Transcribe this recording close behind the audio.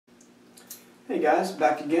Hey guys,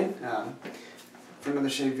 back again for another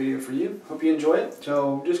shave video for you. Hope you enjoy it.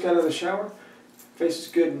 So just got out of the shower, face is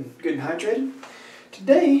good and hydrated.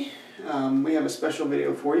 Today we have a special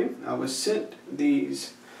video for you. I was sent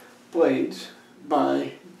these blades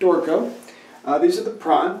by Dorco. These are the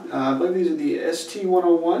Prime. I believe these are the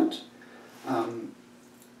ST101s.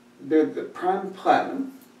 They're the Prime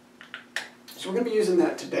Platinum. So we're going to be using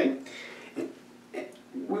that today.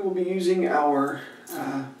 We will be using our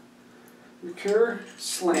Recur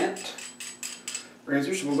Slant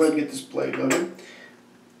razor, so we'll go ahead and get this blade loaded.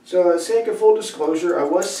 So, for the sake of full disclosure, I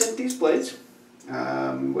was sent these blades.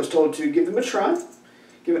 Was told to give them a try,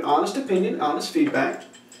 give an honest opinion, honest feedback,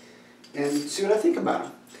 and see what I think about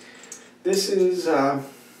them. This is a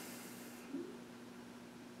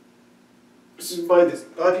blade that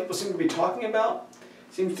a lot of people seem to be talking about.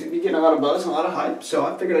 Seems to be getting a lot of buzz and a lot of hype, so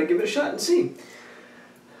I figured I'd give it a shot and see.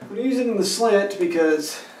 I'm going to use it in the slant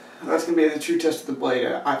because that's going to be the true test of the blade,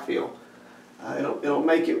 I feel. It'll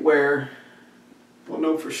make it where we'll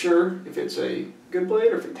know for sure if it's a good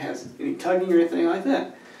blade or if it has any tugging or anything like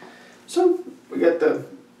that. So we got the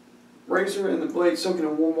razor and the blade soaking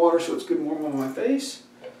in warm water so it's good and warm on my face.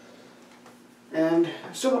 And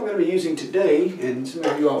so what I'm going to be using today, and some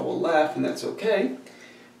of you all will laugh and that's okay,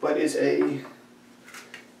 but is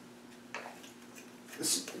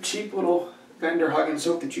this cheap little vendor hugging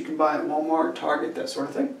soap that you can buy at Walmart, Target, that sort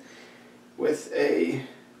of thing, with a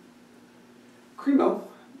Cremo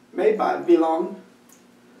made by Belong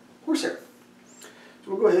horsehair.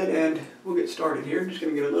 So we'll go ahead and we'll get started here. Just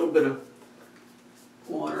going to get a little bit of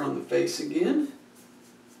water on the face again.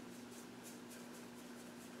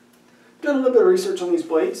 Done a little bit of research on these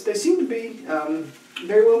blades. They seem to be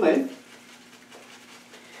very well made.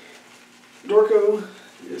 Dorco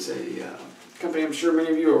is a company I'm sure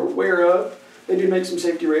many of you are aware of. They do make some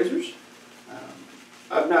safety razors.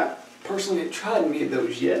 I've not personally tried any of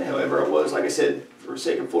those yet. However, I was, like I said, for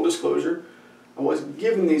sake of full disclosure, I was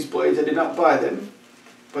given these blades. I did not buy them,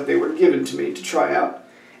 but they were given to me to try out,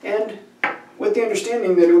 and with the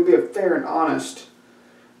understanding that it would be a fair and honest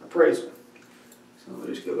appraisal. So we'll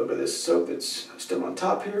just get a little bit of this soap that's still on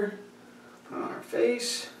top here, put it on our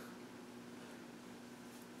face.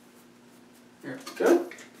 There we go.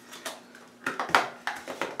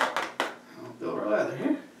 I'll build our lather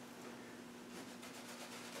here.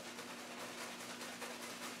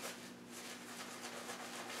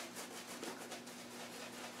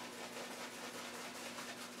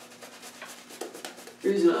 The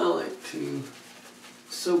reason I like to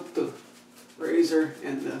soak the razor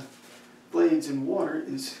and the blades in water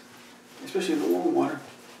is, especially in the warm water,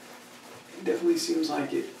 it definitely seems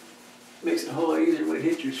like it makes it a whole lot easier when it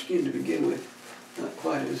hits your skin to begin with. Not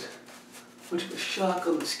quite as much of a shock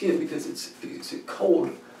on the skin because it's a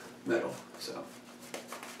cold metal. So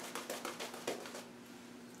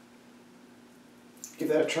give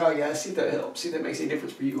that a try, guys. See if that helps. See if that makes any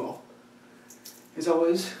difference for you all. As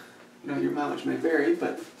always, you know, your mileage may vary,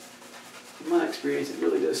 but in my experience, it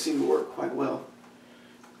really does seem to work quite well.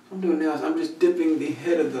 What I'm doing now is I'm just dipping the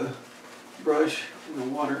head of the brush in the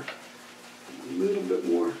water. A little bit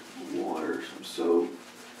more water, some soap.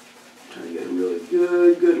 I'm trying to get a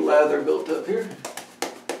really good lather built up here.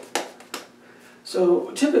 So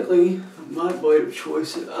typically, my blade of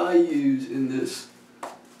choice that I use in this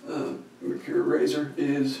Mercure razor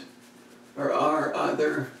are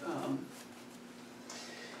either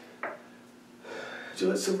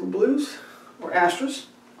Gillette Silver Blues or Astras.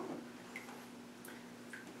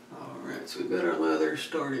 Alright, so we've got our lather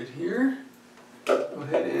started here. Go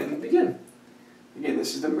ahead and begin. Again,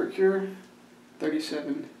 this is the Mercure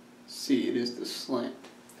 37C. It is the slant.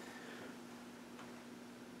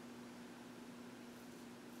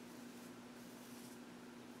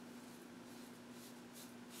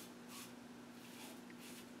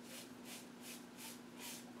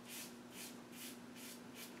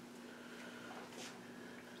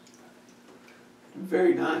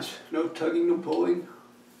 Very nice. No tugging, no pulling.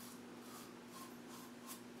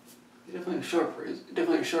 Definitely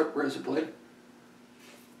a sharp razor blade.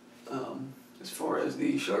 As far as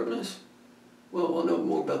the sharpness, well, we'll know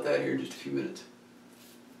more about that here in just a few minutes.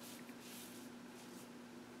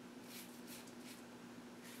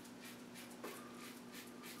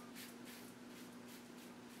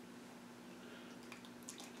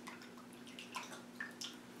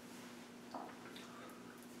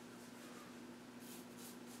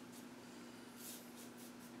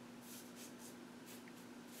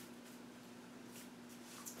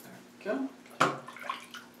 Go. Come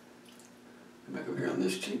back over here on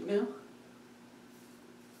this cheek now.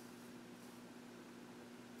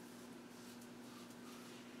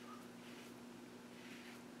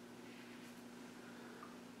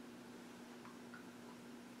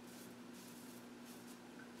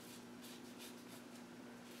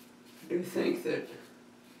 do think that,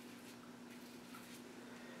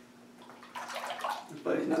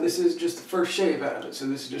 but now this is just the first shave out of it, so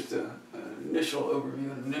this is just an initial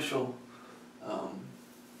overview, an initial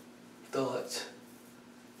thoughts.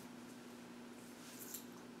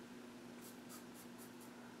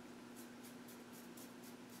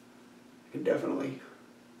 You can definitely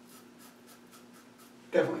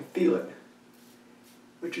feel it,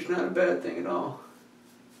 which is not a bad thing at all.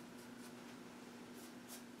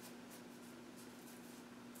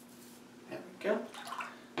 There we go.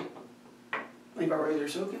 Leave our razor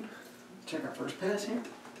soaking. Check our first pass here.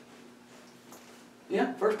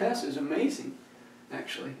 Yeah, first pass is amazing,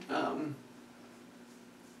 actually. It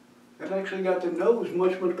actually got the nose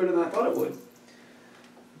much better than I thought it would.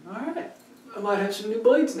 Alright, I might have some new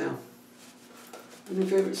blades now. A new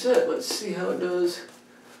favorite set. Let's see how it does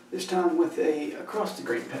this time with a across the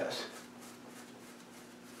grain pass.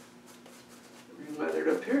 Re-leathered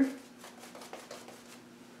up here.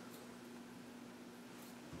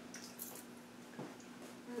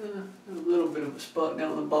 A little bit of a spot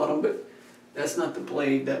down the bottom, but that's not the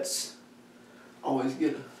blade. That's always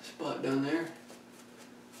get a spot down there.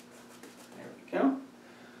 There we go.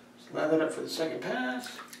 Just lather that up for the second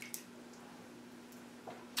pass.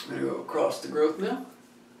 I'm going to go across the growth now.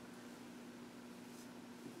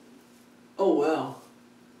 Oh wow.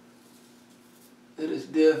 That is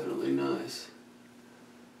definitely nice.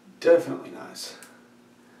 Definitely nice.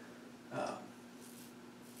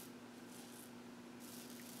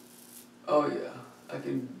 Oh yeah, I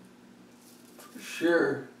can for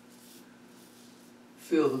sure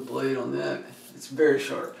feel the blade on that. It's very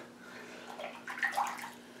sharp.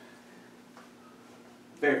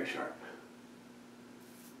 Very sharp.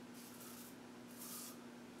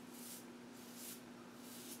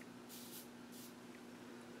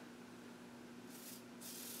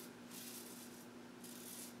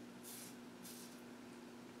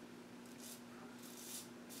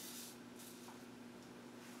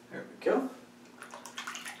 There we go.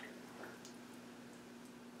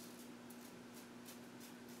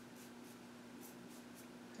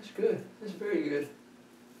 That's good. That's very good.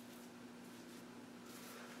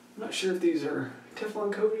 I'm not sure if these are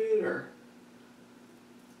Teflon coated or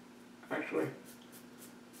actually,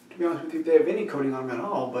 to be honest with you, if they have any coating on them at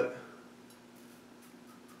all, but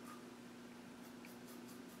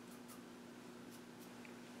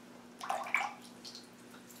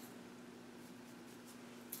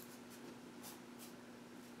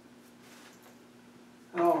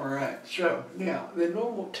alright, so now the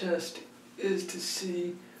normal test is to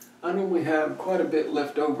see, I normally have quite a bit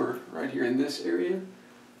left over right here in this area,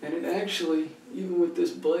 and it actually, even with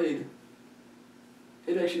this blade,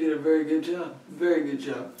 it actually did a very good job. Very good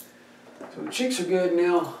job. So the cheeks are good.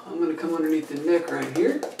 Now I'm going to come underneath the neck right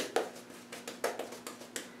here. Just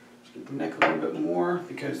get the neck a little bit more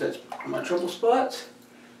because that's my trouble spots.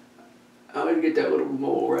 I like to get that little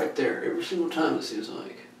mole right there every single time, it seems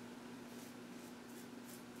like.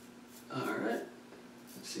 Alright,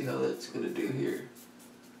 let's see how that's going to do here.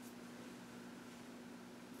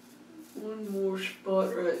 One more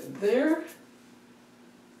spot right there.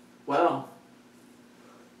 Wow.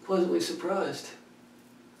 Pleasantly surprised.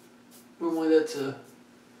 Normally that's a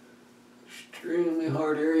extremely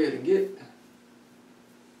hard area to get.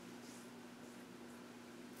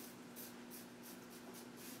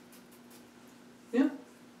 Yeah.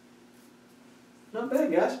 Not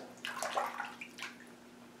bad, guys.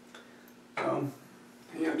 Hang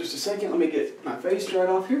on just a second. Let me get my face dried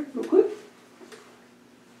off here real quick.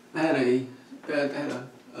 I had a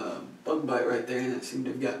bug bite right there, and it seemed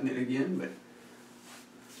to have gotten it again. But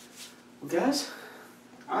well, guys,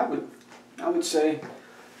 I would say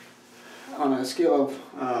on a scale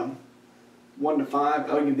of 1 to 5,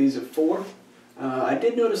 I would give these a 4. I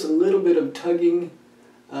did notice a little bit of tugging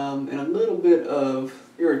and a little bit of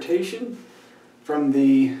irritation from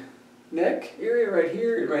the neck area right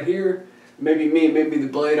here and right here. Maybe maybe the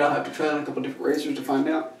blade. I'll have to try on a couple different razors to find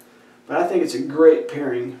out. But I think it's a great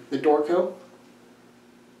pairing, the Dorco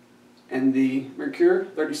and the Mercure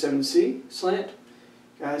 37C slant.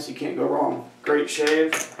 Guys, you can't go wrong. Great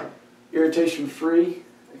shave, irritation free,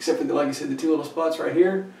 except for the, like I said, the two little spots right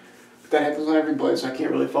here. But that happens on every blade, so I can't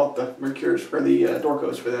really fault the Mercures or the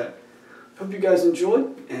Dorcos for that. Hope you guys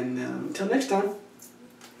enjoyed, and until next time,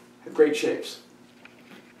 have great shaves.